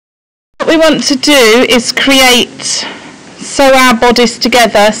we want to do is sew our bodice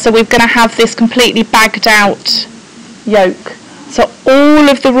together, so we're going to have this completely bagged out yoke. So all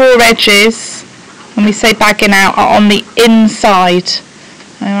of the raw edges, when we say bagging out, are on the inside.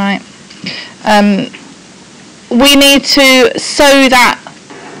 Alright. We need to sew that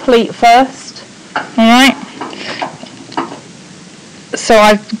pleat first. Alright. So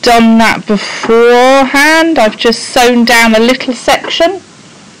I've done that beforehand. I've just sewn down a little section.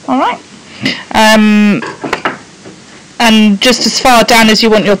 Alright. And just as far down as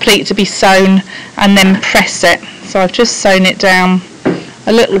you want your pleat to be sewn, and then press it. So I've just sewn it down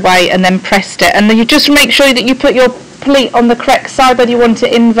a little way and then pressed it. And then you just make sure that you put your pleat on the correct side, whether you want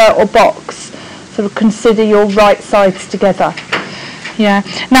it invert or box. So consider your right sides together. Yeah.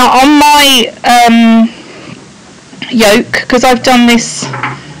 Now on my yoke, because I've done this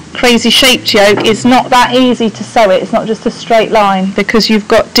crazy shaped yoke, it's not that easy to sew it. It's not just a straight line, because you've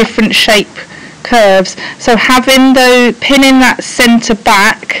got different shape curves. So having pinning that centre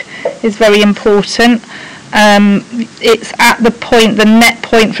back is very important. It's at the net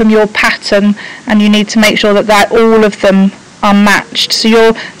point from your pattern, and you need to make sure that all of them are matched. So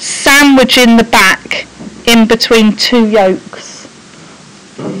you're sandwiching the back in between two yokes.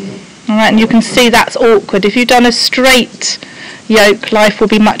 Alright, and you can see that's awkward. If you've done a straight yoke, life will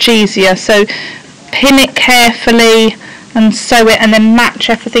be much easier. So pin it carefully and sew it, and then match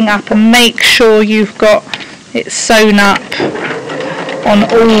everything up and make sure you've got it sewn up on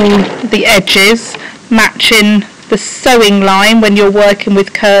all the edges, matching the sewing line when you're working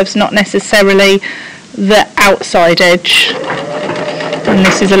with curves, not necessarily the outside edge. And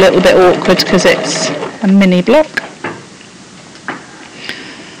this is a little bit awkward because it's a mini block.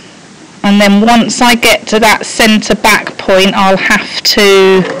 And then once I get to that centre back point, I'll have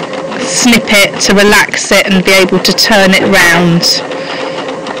to snip it to relax it and be able to turn it round.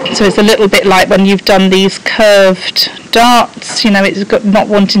 So it's a little bit like when you've done these curved darts, you know, it's got not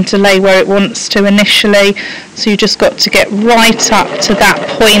wanting to lay where it wants to initially, so you just got to get right up to that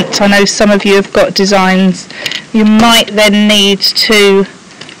point. I know some of you have got designs, you might then need to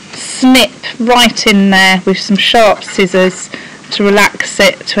snip right in there with some sharp scissors to relax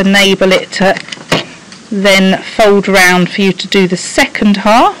it, to enable it to then fold round for you to do the second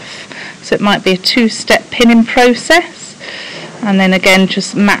half. So it might be a two-step pinning process, and then again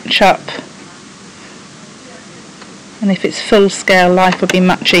just match up, and if it's full scale, life would be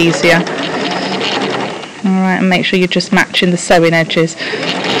much easier. Alright, and make sure you're just matching the sewing edges.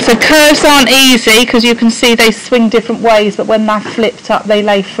 So curves aren't easy because you can see they swing different ways, but when they're flipped up they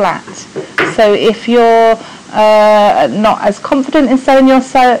lay flat. So if you're not as confident in sewing your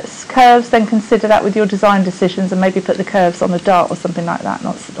curves, then consider that with your design decisions, and maybe put the curves on the dart or something like that,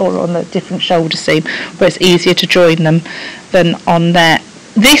 or on the different shoulder seam where it's easier to join them than on there.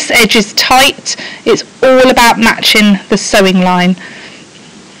 This edge is tight. It's all about matching the sewing line.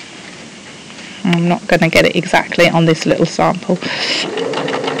 I'm not going to get it exactly on this little sample,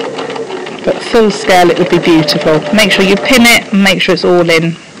 but full scale it would be beautiful. Make sure you pin it and make sure it's all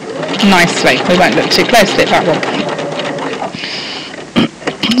in nicely. We won't look too closely at that one.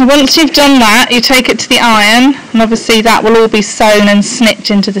 Once you've done that, you take it to the iron, and obviously that will all be sewn and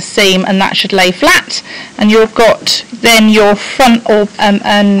snipped into the seam, and that should lay flat, and you've got then your front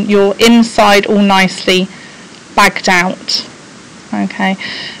and your inside all nicely bagged out. Okay,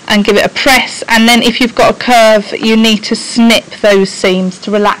 and give it a press, and then if you've got a curve you need to snip those seams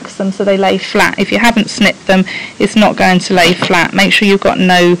to relax them so they lay flat. If you haven't snipped them, it's not going to lay flat. Make sure you've got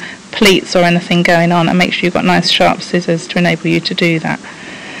no pleats or anything going on, and make sure you've got nice sharp scissors to enable you to do that.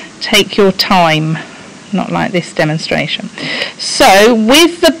 Take your time, not like this demonstration. So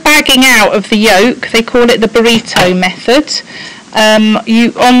with the bagging out of the yoke, they call it the burrito method.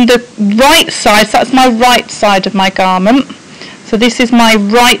 You on the right side, so that's my right side of my garment. So this is my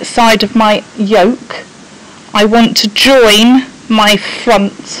right side of my yoke. I want to join my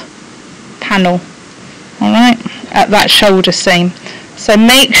front panel, alright, at that shoulder seam. So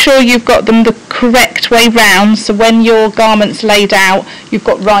make sure you've got them the correct way round, so when your garment's laid out, you've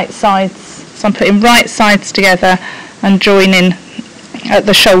got right sides. So I'm putting right sides together and joining at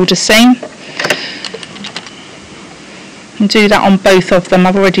the shoulder seam. And do that on both of them.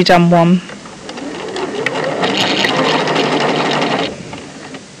 I've already done one.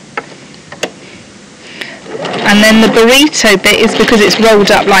 And then the burrito bit is because it's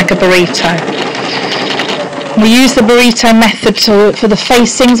rolled up like a burrito. We use the burrito method for the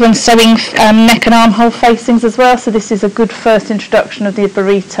facings when sewing neck and armhole facings as well, so this is a good first introduction of the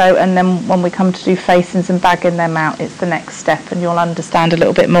burrito, and then when we come to do facings and bagging them out, it's the next step, and you'll understand a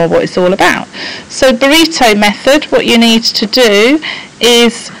little bit more what it's all about. So burrito method, what you need to do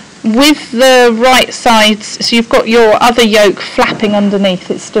is with the right sides, so you've got your other yoke flapping underneath,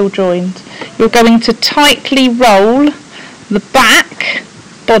 it's still joined. You're going to tightly roll the back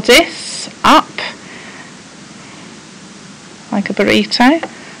bodice up like a burrito,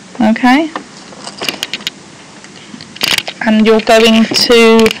 okay? And you're going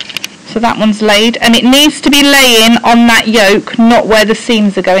to, so that one's laid, and it needs to be laying on that yoke, not where the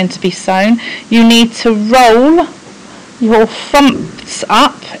seams are going to be sewn. You need to roll your fronts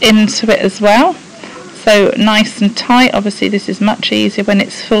up into it as well, so nice and tight. Obviously this is much easier when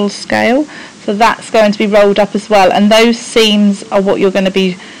it's full scale, so that's going to be rolled up as well, and those seams are what you're going to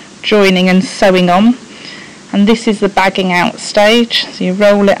be joining and sewing on. And this is the bagging out stage, so you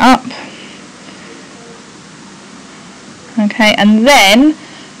roll it up, okay, and then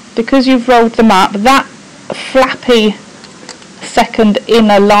because you've rolled them up, that flappy second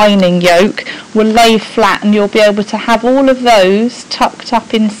inner lining yoke will lay flat, and you'll be able to have all of those tucked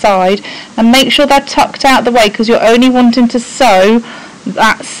up inside, and make sure they're tucked out the way because you're only wanting to sew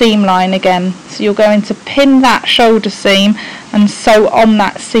that seam line again. So you're going to pin that shoulder seam and sew on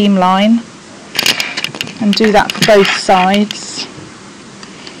that seam line, and do that for both sides.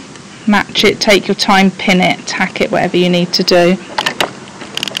 Match it, take your time, pin it, tack it, whatever you need to do.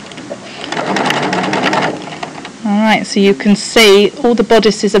 Alright, so you can see all the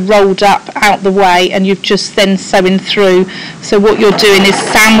bodices are rolled up out the way, and you've just then sewing through. So what you're doing is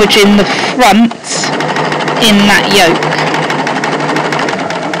sandwiching the front in that yoke.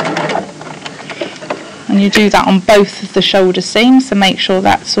 And you do that on both of the shoulder seams, so make sure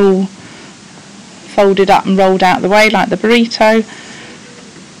that's all folded up and rolled out the way like the burrito,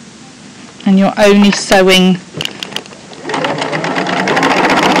 and you're only sewing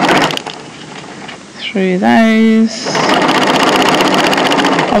through those.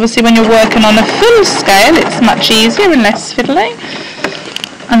 Obviously when you're working on a full scale it's much easier and less fiddly.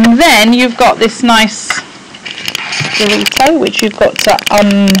 And then you've got this nice burrito which you've got to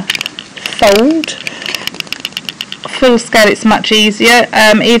unfold. Full scale it's much easier,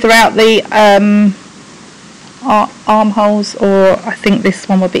 either out the armholes, or I think this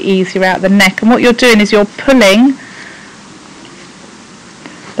one will be easier out the neck. And what you're doing is you're pulling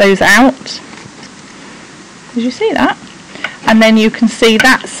those out. Did you see that? And then you can see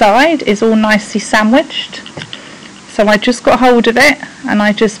that side is all nicely sandwiched. So I just got hold of it and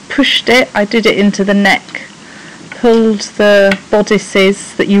I just pushed it, I did it into the neck, pulled the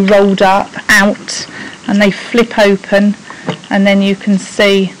bodices that you rolled up out, and they flip open, and then you can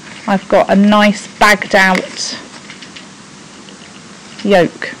see I've got a nice bagged out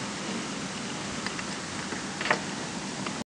yoke.